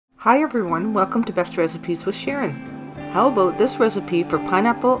Hi everyone, welcome to Best Recipes with Sharon. How about this recipe for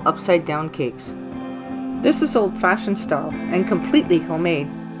pineapple upside down cakes? This is old-fashioned style and completely homemade,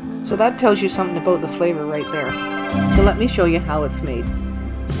 so that tells you something about the flavor right there. So let me show you how it's made.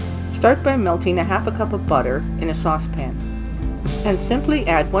 Start by melting a half a cup of butter in a saucepan and simply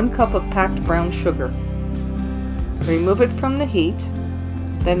add 1 cup of packed brown sugar. Remove it from the heat,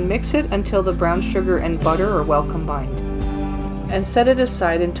 then mix it until the brown sugar and butter are well combined. And set it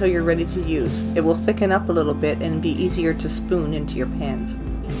aside until you're ready to use. It will thicken up a little bit and be easier to spoon into your pans.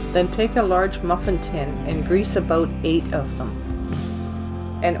 Then take a large muffin tin and grease about 8 of them.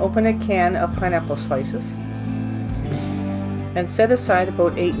 And open a can of pineapple slices. And set aside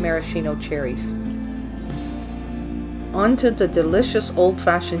about 8 maraschino cherries. Onto the delicious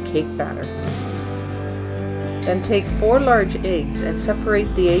old-fashioned cake batter. Then take 4 large eggs and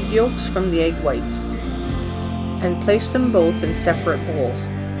separate the egg yolks from the egg whites, and place them both in separate bowls.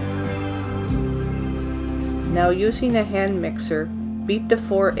 Now using a hand mixer, beat the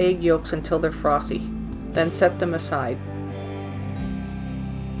 4 egg yolks until they're frothy, then set them aside.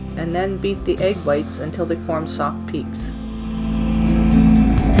 And then beat the egg whites until they form soft peaks.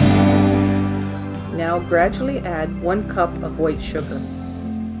 Now gradually add 1 cup of white sugar.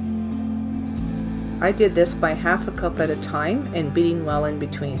 I did this by half a cup at a time and beating well in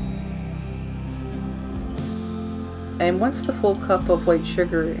between. And once the full cup of white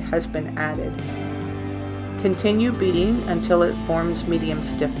sugar has been added, continue beating until it forms medium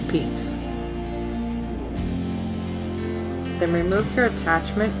stiff peaks. Then remove your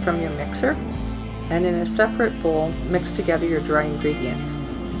attachment from your mixer and in a separate bowl mix together your dry ingredients.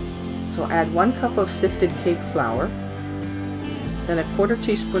 So add 1 cup of sifted cake flour, then a 1/4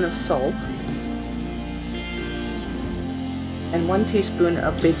 teaspoon of salt, and 1 teaspoon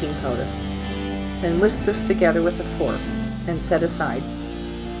of baking powder. Then whisk this together with a fork and set aside.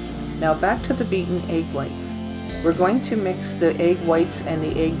 Now back to the beaten egg whites. We're going to mix the egg whites and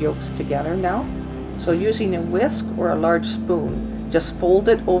the egg yolks together now. So using a whisk or a large spoon, just fold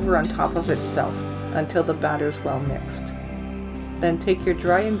it over on top of itself until the batter is well mixed. Then take your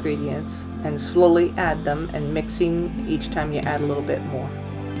dry ingredients and slowly add them, and mixing each time you add a little bit more.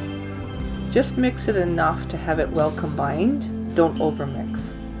 Just mix it enough to have it well combined, don't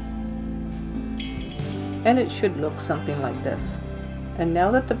overmix. And it should look something like this. And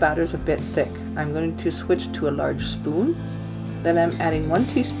now that the batter's a bit thick, I'm going to switch to a large spoon. Then I'm adding 1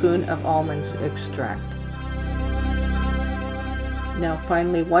 teaspoon of almond extract. Now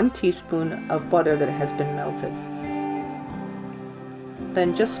finally 1 teaspoon of butter that has been melted.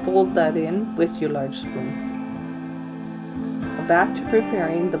 Then just fold that in with your large spoon. Back to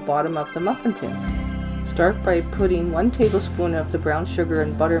preparing the bottom of the muffin tins. Start by putting 1 tablespoon of the brown sugar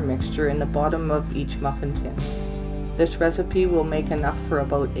and butter mixture in the bottom of each muffin tin. This recipe will make enough for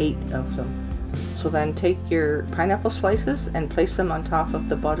about 8 of them. So then take your pineapple slices and place them on top of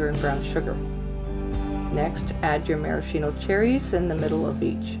the butter and brown sugar. Next, add your maraschino cherries in the middle of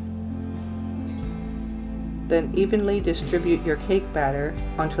each. Then evenly distribute your cake batter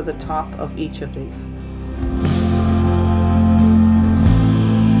onto the top of each of these.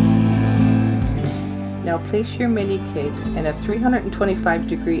 Now place your mini cakes in a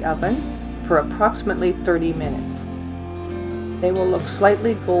 325-degree oven for approximately 30 minutes. They will look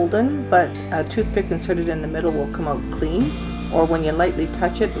slightly golden, but a toothpick inserted in the middle will come out clean, or when you lightly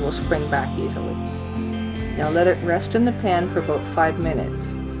touch it, it will spring back easily. Now let it rest in the pan for about 5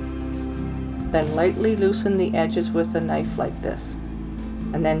 minutes. Then lightly loosen the edges with a knife like this.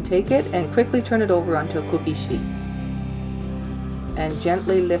 And then take it and quickly turn it over onto a cookie sheet. And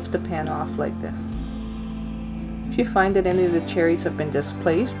gently lift the pan off like this. If you find that any of the cherries have been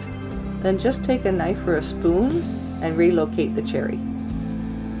displaced, then just take a knife or a spoon and relocate the cherry.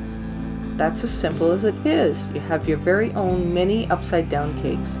 That's as simple as it is. You have your very own mini upside down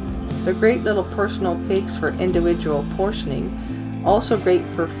cakes. They're great little personal cakes for individual portioning, also great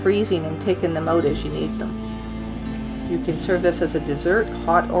for freezing and taking them out as you need them. You can serve this as a dessert,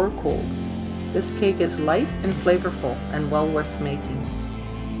 hot or cold. This cake is light and flavorful and well worth making.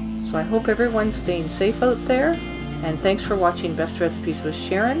 So I hope everyone's staying safe out there. And thanks for watching Best Recipes with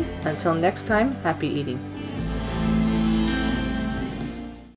Sharon. Until next time, happy eating.